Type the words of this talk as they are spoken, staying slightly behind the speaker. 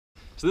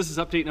So this is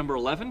update number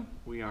 11.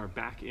 We are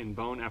back in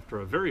Beaune after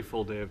a very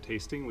full day of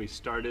tasting. We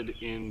started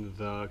in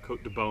the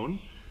Côte de Beaune,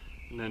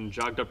 and then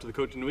jogged up to the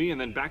Côte de Nuits,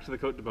 and then back to the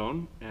Côte de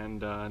Beaune, and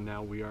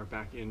now we are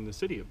back in the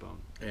city of Beaune.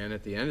 And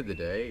at the end of the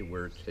day,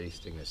 we're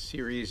tasting a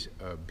series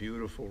of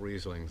beautiful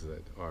Rieslings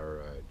that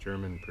our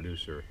German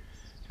producer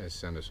has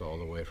sent us all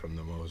the way from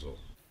the Mosel.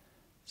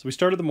 So we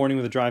started the morning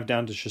with a drive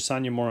down to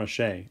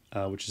Chassagne-Montrachet,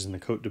 which is in the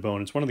Côte de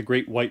Beaune. It's one of the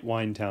great white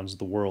wine towns of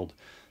the world.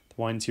 The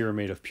wines here are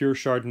made of pure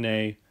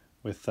Chardonnay,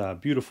 with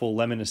beautiful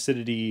lemon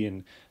acidity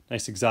and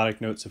nice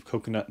exotic notes of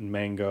coconut and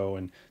mango.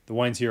 And the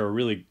wines here are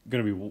really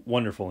going to be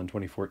wonderful in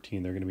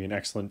 2014. They're going to be an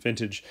excellent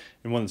vintage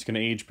and one that's going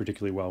to age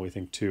particularly well, we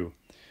think, too.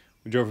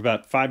 We drove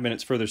about 5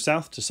 minutes further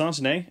south to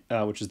Santenay,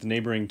 which is the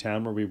neighboring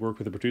town where we work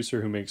with a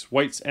producer who makes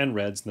whites and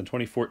reds, and the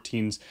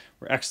 2014s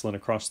were excellent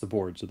across the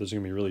board, so those are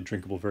going to be really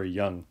drinkable very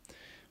young.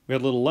 We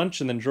had a little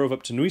lunch and then drove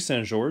up to Nuits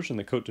Saint-Georges in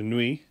the Côte de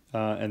Nuits,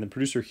 and the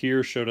producer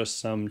here showed us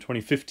some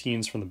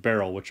 2015s from the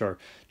barrel, which are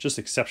just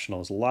exceptional.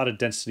 There's a lot of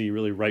density,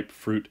 really ripe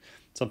fruit,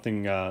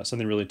 something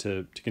really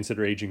to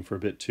consider aging for a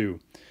bit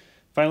too.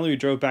 Finally, we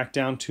drove back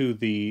down to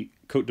the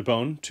Côte de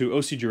Beaune to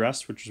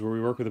Aussy-du-Rest, which is where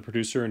we work with a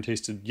producer, and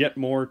tasted yet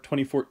more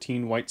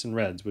 2014 whites and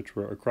reds, which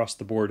were across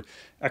the board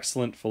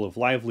excellent, full of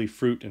lively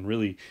fruit and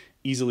really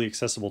easily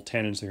accessible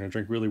tannins. They're going to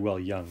drink really well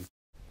young.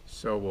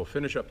 So we'll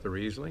finish up the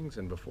Rieslings,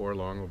 and before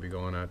long we'll be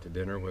going out to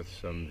dinner with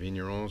some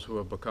vignerons who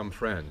have become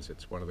friends.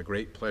 It's one of the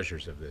great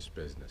pleasures of this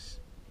business.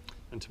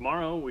 And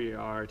tomorrow we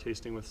are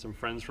tasting with some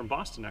friends from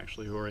Boston,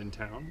 actually, who are in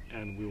town,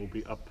 and we will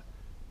be up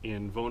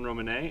in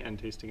Vosne-Romanée and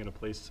tasting at a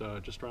place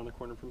just around the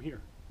corner from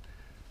here.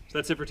 So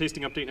that's it for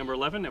tasting update number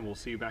 11, and we'll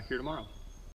see you back here tomorrow.